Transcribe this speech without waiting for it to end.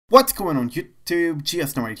What's going on YouTube?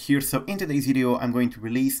 GeoSnow right here. So in today's video I'm going to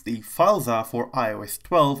release the Filza for iOS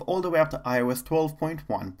 12 all the way up to iOS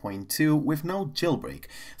 12.1.2 with no jailbreak.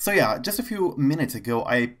 So yeah, just a few minutes ago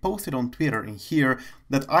I posted on Twitter in here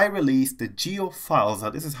that I released the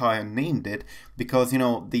GeoFilza. This is how I named it because, you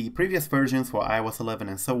know, the previous versions for iOS 11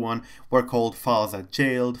 and so on were called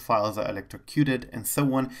FilzaJailed, FilzaElectrocuted and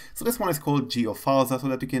so on. So this one is called GeoFilza so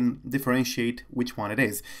that you can differentiate which one it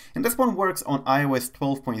is. And this one works on iOS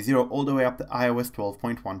 12.0 all the way up to iOS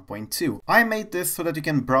 12.1.2. I made this so that you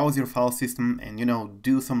can browse your file system and, you know,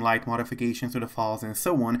 do some light modifications to the files and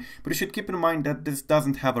so on, but you should keep in mind that this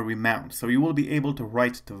doesn't have a remount. So you will be able to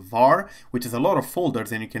write to var, which is a lot of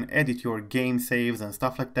folders, and you can edit your game saves and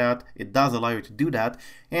stuff like that. It does allow you to do that,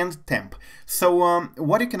 and temp. So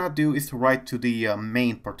what you cannot do is to write to the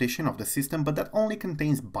main partition of the system, but that only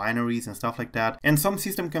contains binaries and stuff like that, and some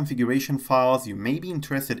system configuration files you may be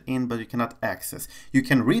interested in but you cannot access. You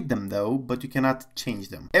can read them though, but you cannot change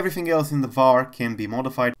them. Everything else in the var can be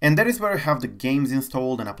modified, and that is where you have the games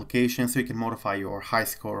installed and applications, so you can modify your high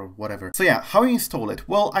score or whatever. So yeah, how you install it?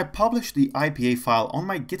 Well, I published the IPA file on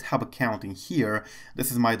my GitHub account in here. This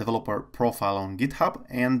is my developer profile on GitHub,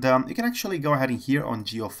 and you can actually go ahead in here on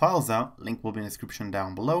GeoFilza, link will be in the description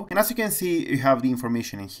down below, and as you can see you have the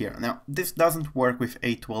information in here. Now this doesn't work with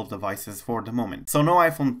A12 devices for the moment, so no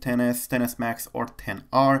iPhone XS, XS Max or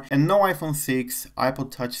XR, and no iPhone 6,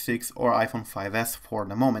 iPod Touch 6 or iPhone 5S for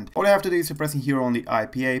the moment. All you have to do is to press in here on the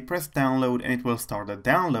IPA, press download, and it will start the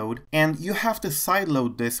download, and you have to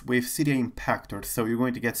sideload this with Cydia Impactor. So you're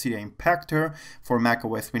going to get Cydia Impactor for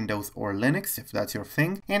macOS, Windows or Linux if that's your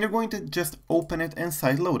thing, and you're going to just open it and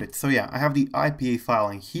sideload it. So yeah, I have the IPA file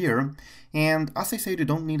in here, and as I said, you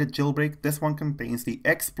don't need a jailbreak. This one contains the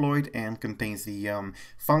exploit and contains the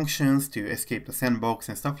functions to escape the sandbox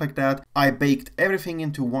and stuff like that. I baked everything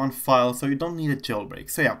into one file, so you don't need a jailbreak.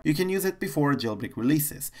 So yeah, you can use it before a jailbreak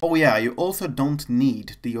releases. Oh yeah, you also don't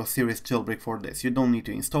need the Osiris Jailbreak for this. You don't need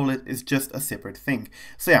to install it, it's just a separate thing.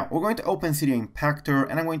 So yeah, we're going to open Cydia Impactor,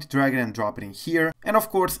 and I'm going to drag it and drop it in here, and of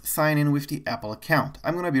course sign in with the Apple account.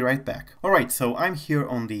 I'm gonna be right back. Alright, so I'm here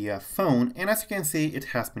on the phone, and as you can see it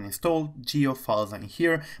has been installed, GeoFilza in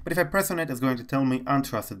here, but if I press on it, it's going to tell me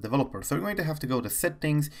untrusted developer. So you're going to have to go to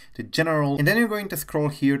settings, to general, and then you're going to scroll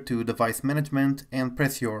here to device management and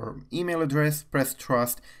press your email address, press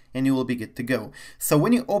trust, and you will be good to go. So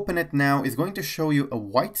when you open it now, it's going to show you a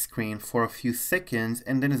white screen for a few seconds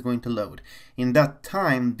and then it's going to load. In that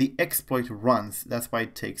time, the exploit runs. That's why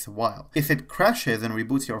it takes a while. If it crashes and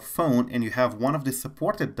reboots your phone and you have one of the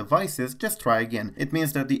supported devices, just try again. It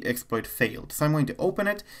means that the exploit failed. So I'm going to open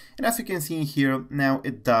it, and as you can see here, now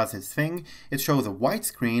it does its thing. It shows a white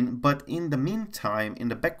screen, but in the meantime, in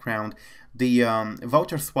the background, the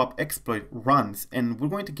voucher swap exploit runs, and we're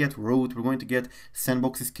going to get root, we're going to get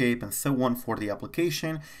sandbox escape and so on for the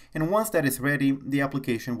application, and once that is ready, the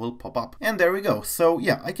application will pop up. And there we go. So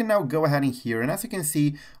yeah, I can now go ahead in here, and as you can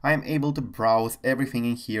see, I am able to browse everything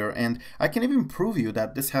in here, and I can even prove you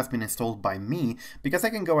that this has been installed by me, because I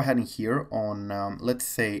can go ahead in here on, let's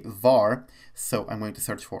say, var. So I'm going to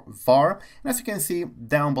search for var, and as you can see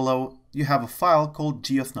down below, you have a file called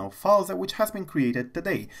GeoFilza, which has been created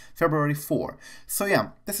today, February 4. So yeah,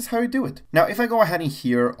 this is how you do it. Now, if I go ahead in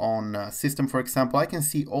here on system, for example, I can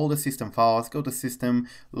see all the system files, go to system,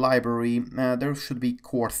 library, there should be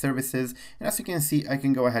core services, and as you can see, I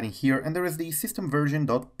can go ahead in here, and there is the system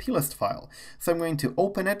version.plist file. So I'm going to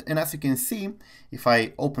open it, and as you can see, if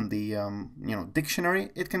I open the dictionary,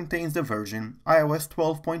 it contains the version iOS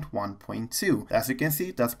 12.1.2. As you can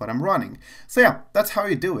see, that's what I'm running. So yeah, that's how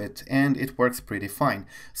you do it, and it works pretty fine.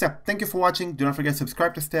 So thank you for watching. Do not forget to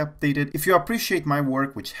subscribe to stay updated. If you appreciate my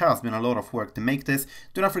work, which has been a lot of work to make this,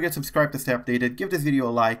 do not forget to subscribe to stay updated, give this video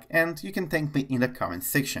a like, and you can thank me in the comment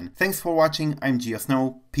section. Thanks for watching. I'm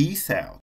GeoSnow. Peace out.